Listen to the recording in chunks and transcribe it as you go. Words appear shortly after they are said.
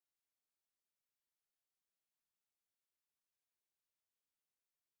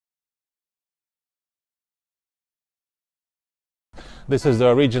This is the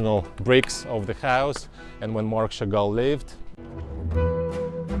original bricks of the house, and when Marc Chagall lived.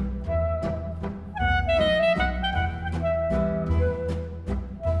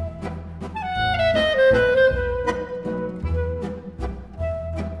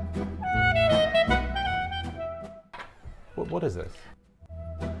 What is this?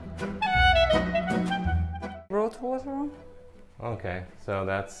 Brought water. Okay, so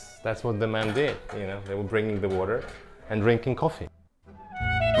that's what the men did, you know, they were bringing the water and drinking coffee.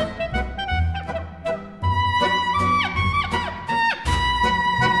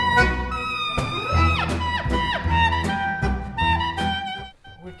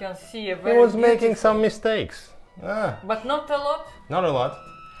 We can see a very He was making some mistakes. But not a lot. Not a lot,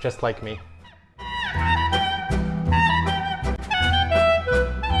 just like me.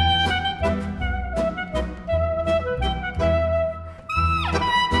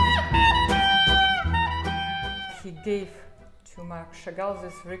 He gave to Marc Chagall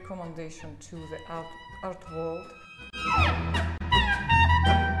this recommendation to the art world.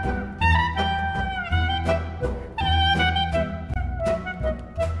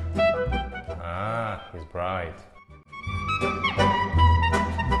 Ah, he's bright.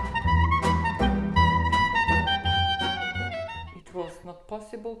 It was not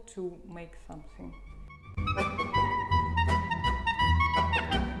possible to make something.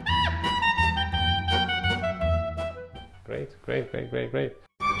 Great.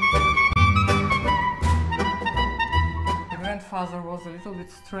 The grandfather was a little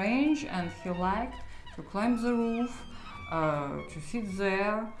bit strange, and he liked to climb the roof, to sit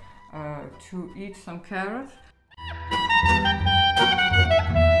there, to eat some carrots.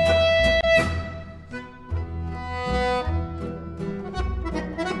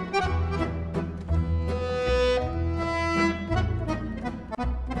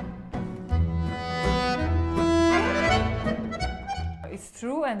 It's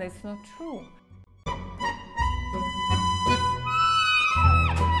true and it's not true.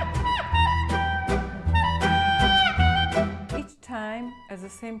 Each time at the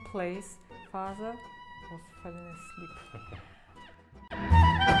same place, father was falling asleep.